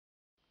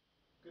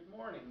Good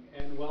morning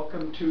and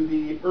welcome to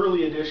the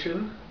early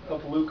edition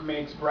of Luke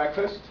Makes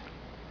Breakfast.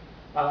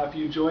 If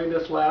you joined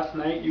us last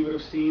night, you would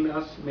have seen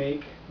us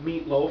make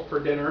meatloaf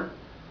for dinner.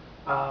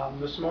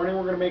 This morning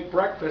we're going to make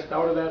breakfast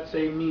out of that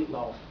same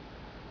meatloaf.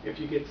 If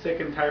you get sick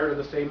and tired of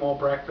the same old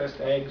breakfast,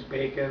 eggs,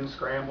 bacon,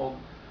 scrambled,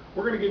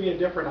 we're going to give you a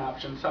different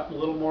option, something a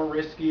little more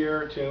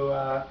riskier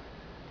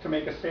to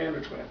make a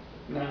sandwich with.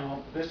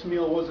 Now, this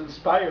meal was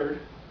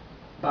inspired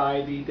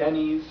by the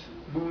Denny's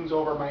Moons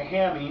Over My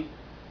Hammy,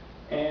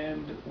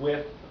 and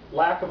with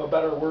lack of a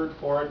better word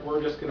for it,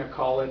 we're just going to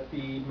call it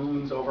the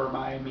Moons Over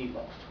My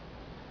Meatloaf.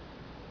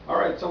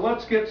 Alright, so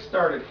let's get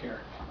started here.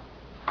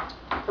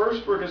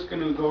 First, we're just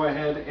going to go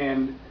ahead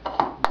and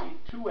beat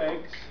 2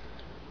 eggs,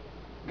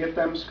 get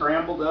them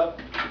scrambled up.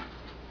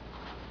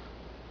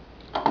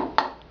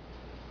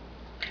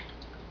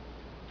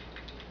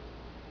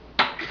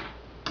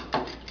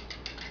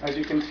 As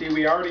you can see,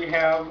 we already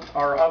have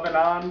our oven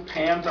on,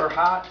 pans are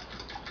hot.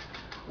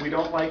 We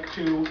don't like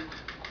to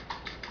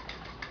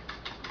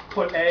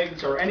put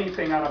eggs or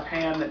anything on a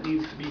pan that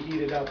needs to be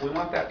heated up. We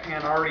want that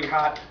pan already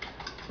hot.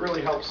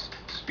 Really helps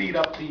speed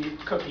up the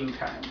cooking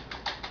time.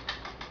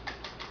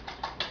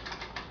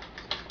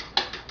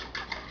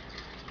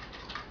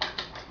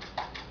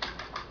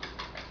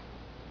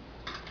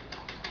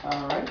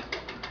 Alright,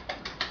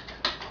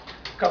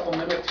 a couple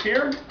minutes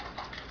here,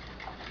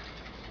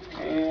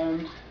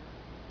 and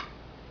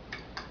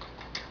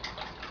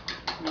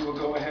we will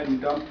go ahead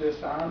and dump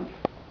this on.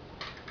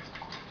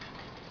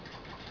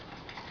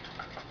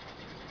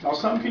 Now,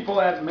 some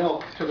people add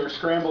milk to their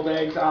scrambled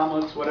eggs,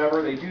 omelets,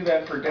 whatever. They do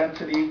that for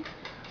density.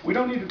 We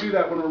don't need to do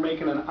that when we're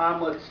making an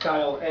omelet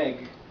style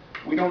egg.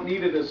 We don't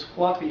need it as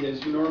fluffy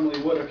as you normally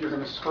would if you're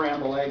going to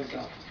scramble eggs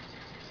up.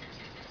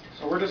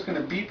 So we're just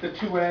going to beat the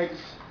 2 eggs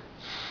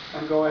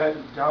and go ahead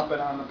and dump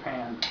it on the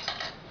pan.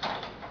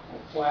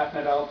 We'll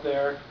flatten it out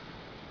there.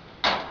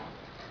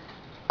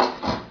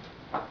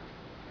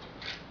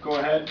 Go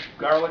ahead,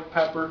 garlic,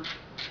 pepper,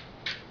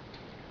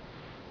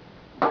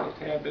 a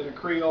tad bit of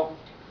Creole.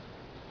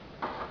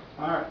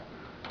 Alright,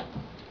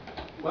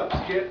 let's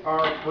get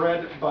our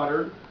bread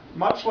buttered.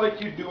 Much like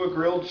you do a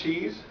grilled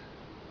cheese,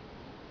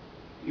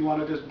 you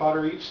want to just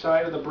butter each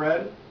side of the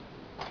bread.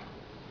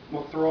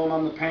 We'll throw them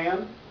on the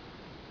pan.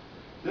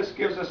 This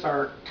gives us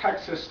our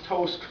Texas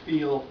toast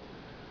feel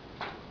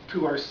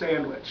to our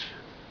sandwich.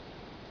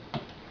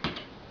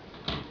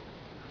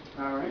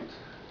 Alright,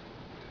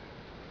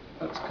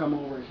 let's come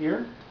over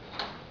here.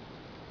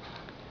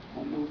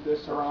 I'll move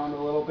this around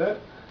a little bit.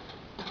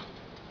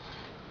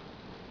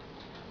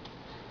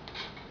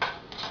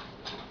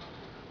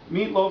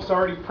 Meatloaf's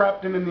already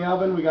prepped and in the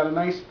oven. We got a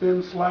nice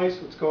thin slice.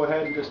 Let's go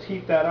ahead and just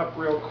heat that up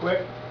real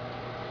quick.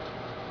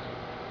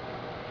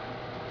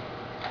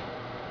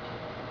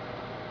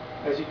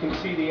 As you can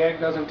see, the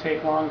egg doesn't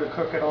take long to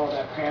cook at all.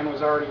 That pan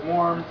was already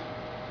warm.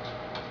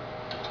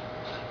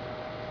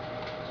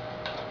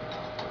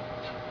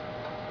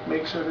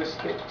 Make sure this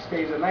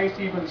stays a nice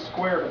even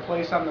square to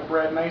place on the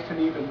bread nice and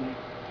evenly.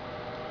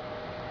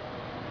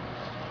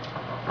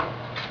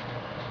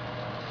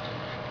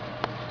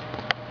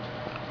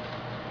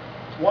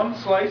 One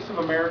slice of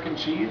American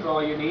cheese,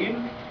 all you need.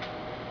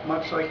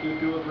 Much like you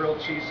do a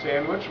grilled cheese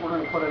sandwich, we're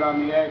going to put it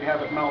on the egg,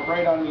 have it melt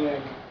right on the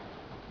egg.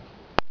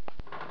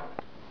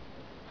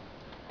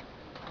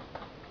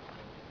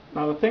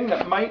 Now, the thing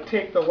that might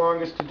take the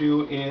longest to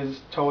do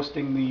is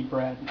toasting the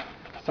bread.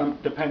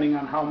 Depending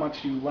on how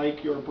much you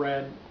like your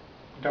bread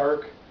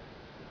dark.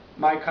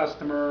 My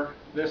customer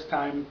this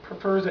time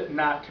prefers it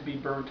not to be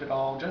burnt at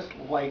all, just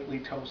lightly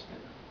toasted.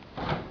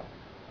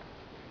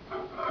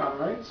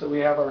 Alright, so we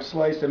have our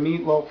slice of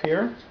meatloaf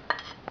here.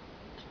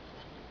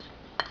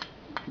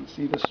 You can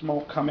see the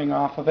smoke coming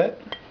off of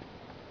it.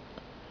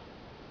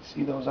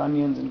 See those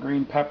onions and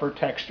green pepper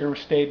texture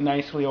stayed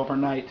nicely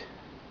overnight.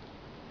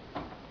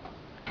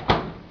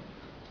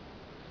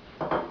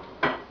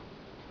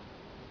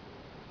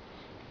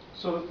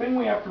 So the thing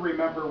we have to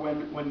remember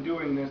when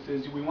doing this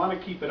is we want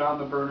to keep it on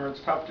the burner.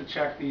 It's tough to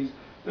check these.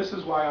 This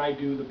is why I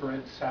do the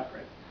bread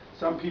separate.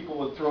 Some people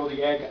would throw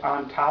the egg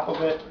on top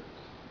of it.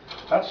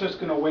 That's just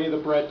going to weigh the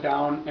bread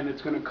down and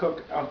it's going to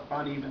cook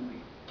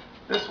unevenly.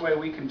 This way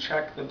we can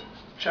check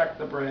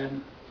the bread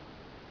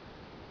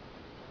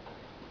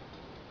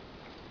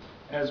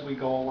as we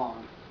go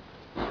along.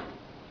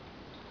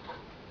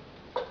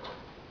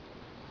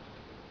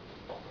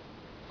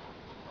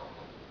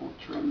 We'll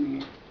trim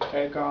the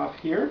egg off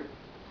here.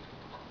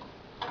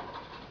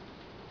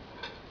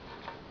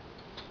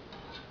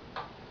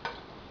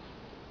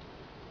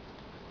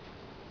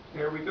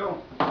 There we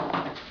go.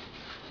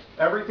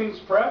 Everything's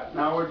prepped.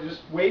 Now we're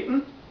just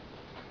waiting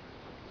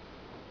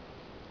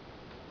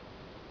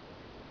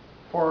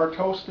for our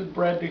toasted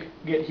bread to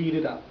get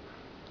heated up.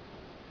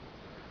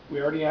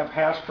 We already have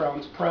hash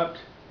browns prepped.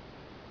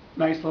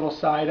 Nice little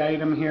side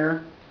item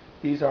here.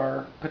 These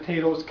are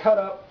potatoes cut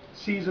up,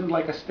 seasoned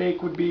like a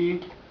steak would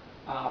be.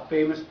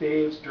 Famous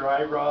Dave's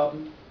dry rub.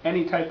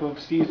 Any type of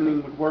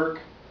seasoning would work.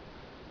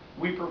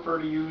 We prefer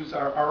to use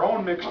our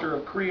own mixture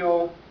of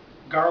Creole,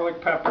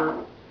 garlic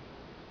pepper,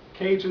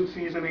 Cajun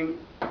seasoning,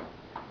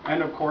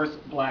 and of course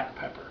black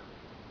pepper.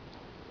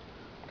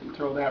 You can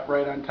throw that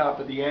right on top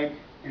of the egg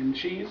and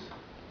cheese.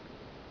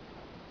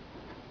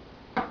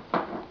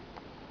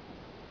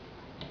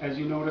 As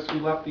you notice, we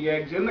left the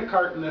eggs in the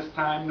carton this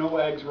time, no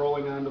eggs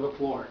rolling onto the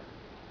floor.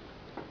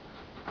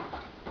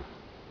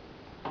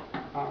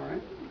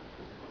 Alright,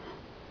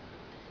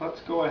 let's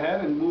go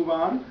ahead and move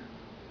on.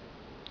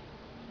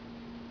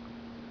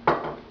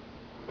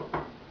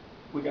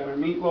 We got our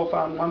meatloaf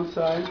on one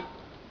side.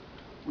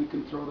 We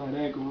can throw that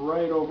egg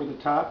right over the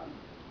top.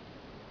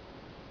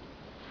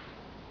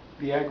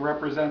 The egg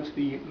represents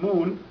the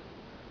moon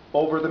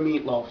over the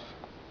meatloaf.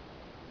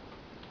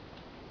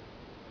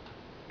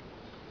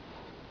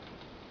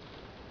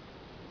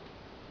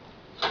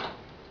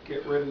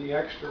 Get rid of the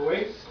extra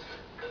waste.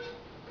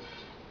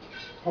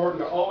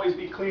 Important to always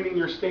be cleaning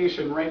your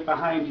station right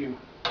behind you.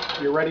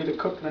 You're ready to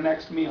cook the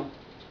next meal.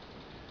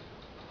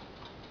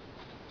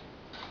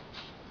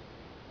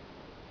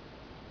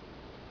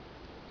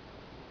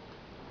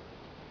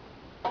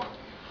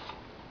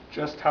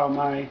 Just how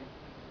my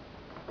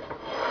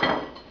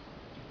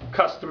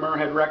customer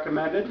had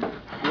recommended,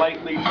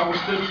 lightly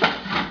toasted.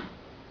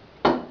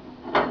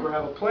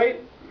 Grab a plate.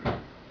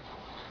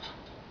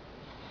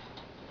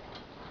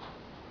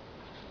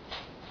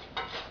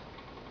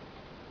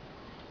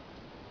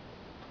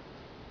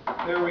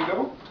 There we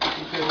go. You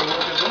can take a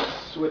look at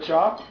this. Switch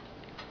off.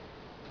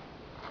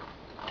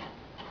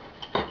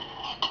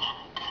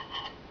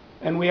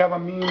 And we have a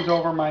moons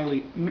over my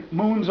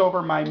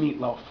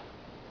meatloaf.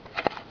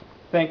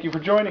 Thank you for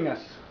joining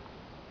us.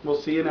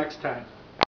 We'll see you next time.